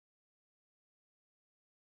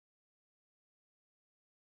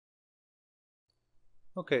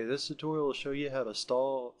Okay, this tutorial will show you how to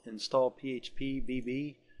install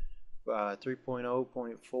phpBB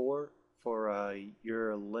 3.0.4 for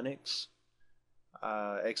your Linux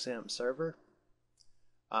XAMPP server.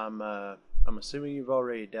 I'm assuming you've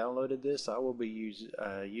already downloaded this. I will be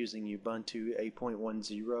using Ubuntu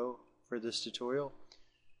 8.10 for this tutorial,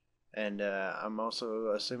 and I'm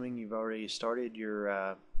also assuming you've already started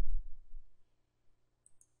your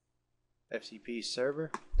FTP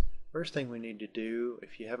server. First thing we need to do,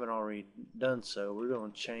 if you haven't already done so, we're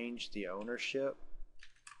going to change the ownership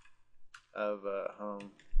of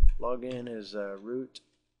home. Login is root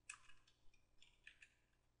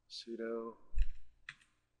sudo.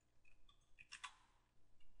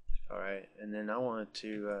 Alright, and then I want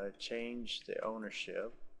to change the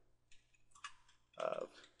ownership of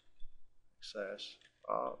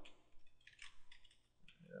 /op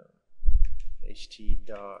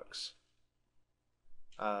htdocs.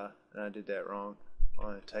 And I did that wrong. I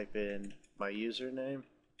want to type in my username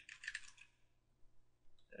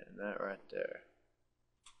and that right there.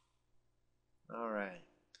 Alright,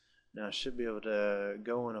 now I should be able to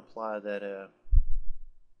go and apply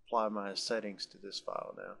my settings to this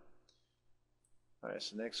file now. Alright,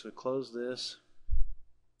 so next we close this,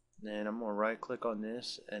 and I'm going to right click on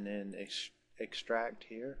this and then extract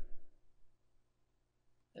here.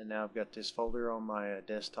 And now I've got this folder on my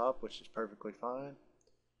desktop, which is perfectly fine.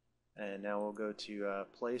 And now we'll go to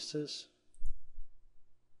places,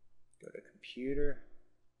 go to computer,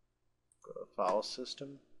 go to file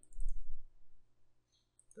system,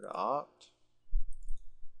 go to opt,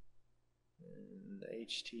 and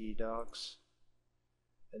htdocs.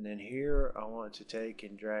 And then here I want to take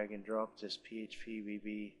and drag and drop this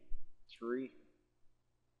phpBB 3.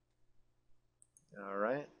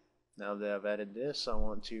 Alright, now that I've added this, I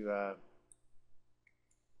want to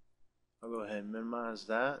I'll go ahead and minimize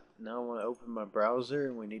that. Now I want to open my browser,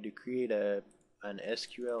 and we need to create an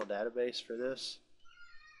SQL database for this.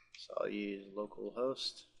 So I'll use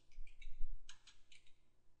localhost.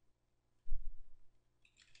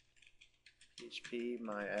 PHP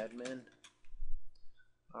my admin.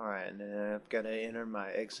 Alright, and then I've got to enter my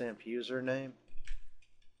XAMPP username.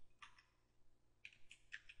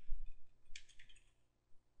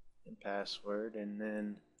 And password, and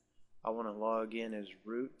then I want to log in as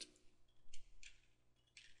root.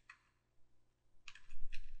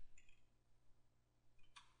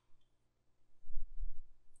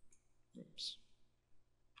 Oops.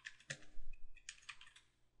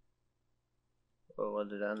 Oh, what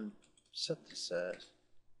did I set this as?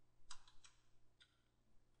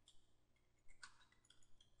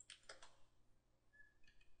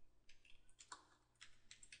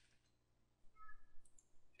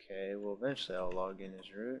 Okay, well eventually I'll log in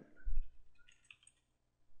as root.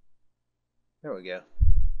 There we go.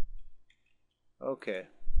 Okay.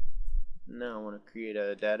 Now I want to create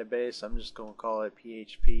a database. I'm just going to call it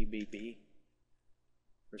phpBB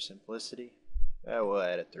for simplicity. We'll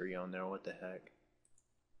add a 3 on there. What the heck.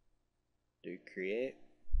 Do create.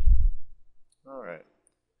 Alright.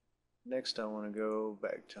 Next I want to go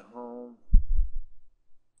back to home.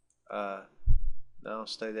 Now I'll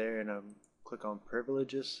stay there and click on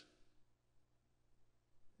privileges.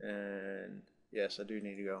 And yes, I do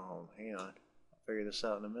need to go home. Hang on. I'll figure this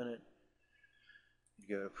out in a minute. You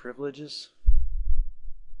go to privileges,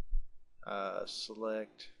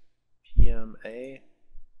 select PMA,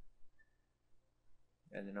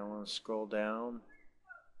 and then I want to scroll down,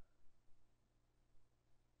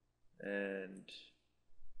 and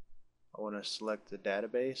I want to select the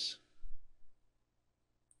database,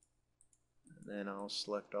 and then I'll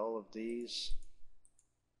select all of these,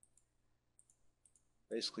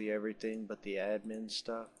 basically everything but the admin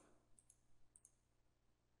stuff.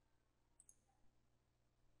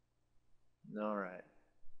 Alright,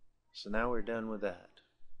 so now we're done with that.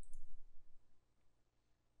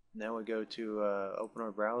 Now we go to open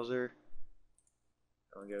our browser,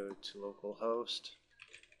 and we go to localhost,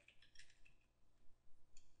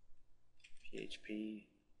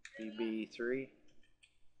 phpBB3.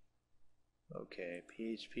 Okay,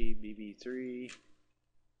 phpBB3,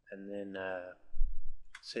 and then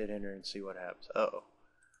let's hit enter and see what happens. Uh-oh.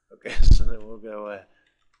 Okay, so then we'll go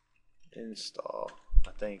install,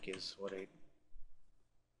 I think is what it.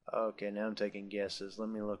 Okay, now I'm taking guesses. Let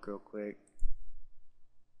me look real quick.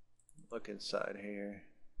 Look inside here.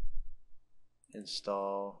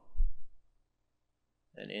 Install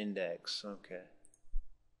and index. Okay.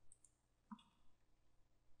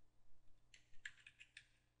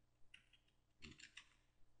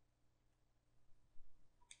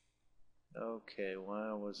 Okay,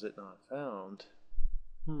 why was it not found?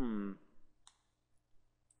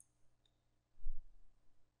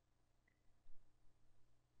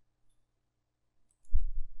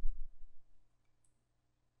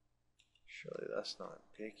 Surely that's not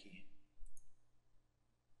picky.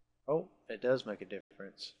 Oh, it does make a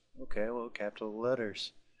difference. Okay, well, capital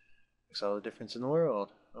letters makes all the difference in the world.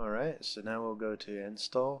 Alright, so now we'll go to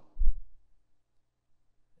install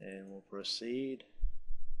and we'll proceed.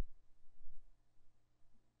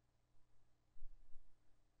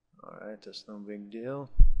 Alright, that's no big deal.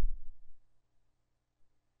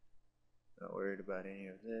 Not worried about any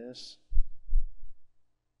of this.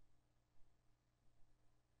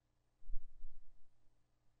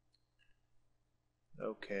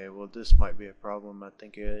 Okay, well this might be a problem. I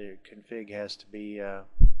think your config has to be, yeah,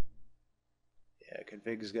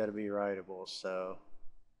 config's got to be writable, so.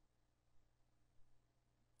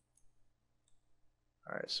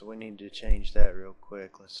 Alright, so we need to change that real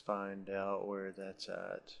quick. Let's find out where that's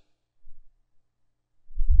at.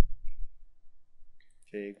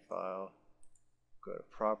 Config file, go to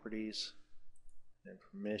properties and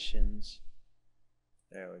permissions.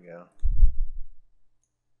 There we go.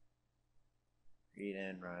 Read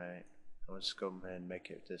and write. I'll just go ahead and make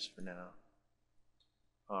it this for now.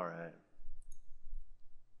 Alright.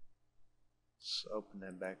 Let's open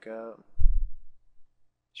that back up.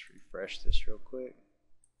 Let's refresh this real quick.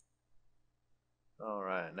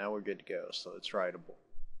 Alright, now we're good to go, so it's writable.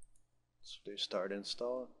 Let's do start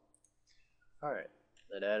install. Alright,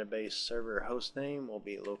 the database server host name will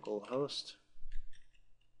be localhost.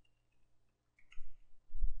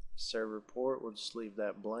 Server port, we'll just leave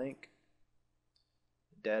that blank.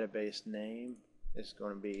 Database name is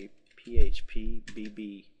going to be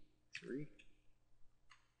phpBB3.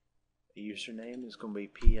 The username is going to be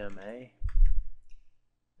PMA.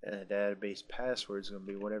 And the database password is going to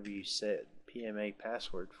be whatever you set PMA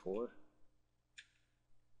password for.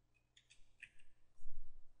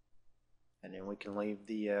 And then we can leave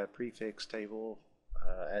the prefix table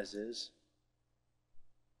as is.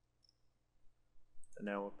 And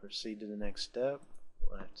now we'll proceed to the next step.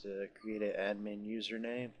 We'll have to create an admin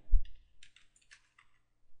username,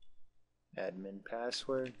 admin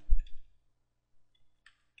password,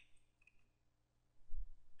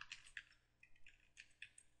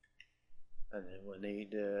 and then we'll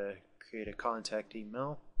need to create a contact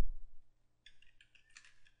email.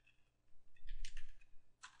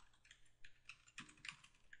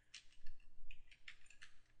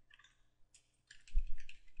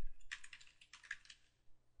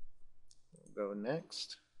 Go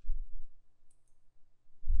next.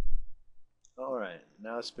 Alright,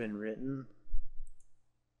 now it's been written.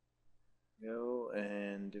 Go,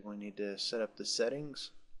 and we need to set up the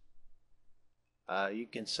settings. You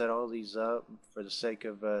can set all these up. For the sake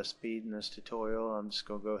of speed in this tutorial, I'm just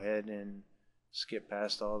going to go ahead and skip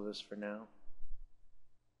past all this for now.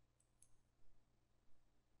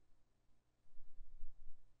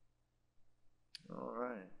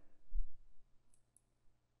 Alright.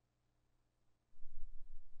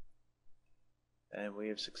 And we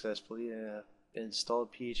have successfully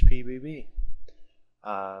installed phpBB.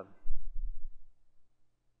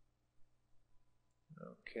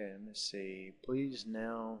 Okay, let me see. Please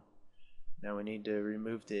now we need to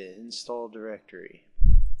remove the install directory.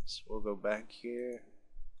 So we'll go back here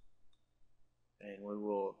and we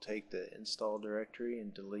will take the install directory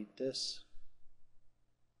and delete this.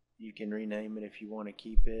 You can rename it if you want to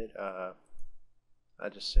keep it. I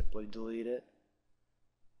just simply delete it.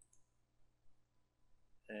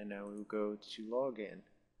 And now we'll go to login.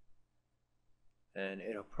 And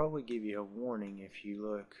it'll probably give you a warning if you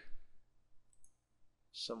look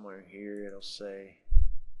somewhere here. It'll say,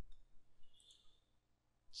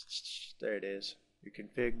 there it is. Your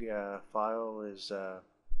config file is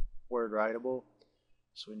word writable,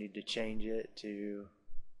 so we need to change it to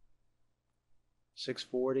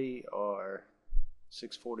 640 or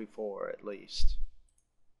 644 at least.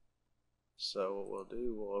 So what we'll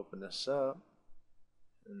do, we'll open this up.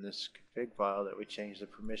 And this config file that we changed the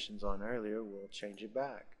permissions on earlier, we'll change it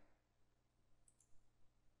back.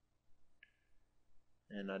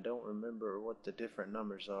 And I don't remember what the different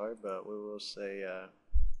numbers are, but we will say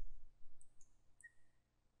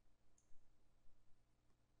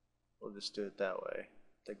we'll just do it that way.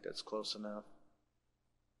 I think that's close enough.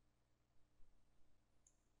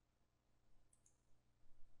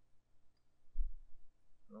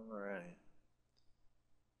 Alright.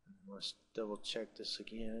 Let's double check this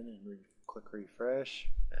again and click refresh,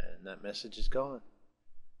 and that message is gone.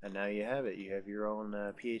 And now you have it. You have your own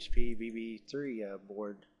phpBB3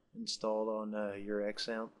 board installed on your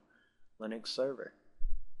XAMPP Linux server.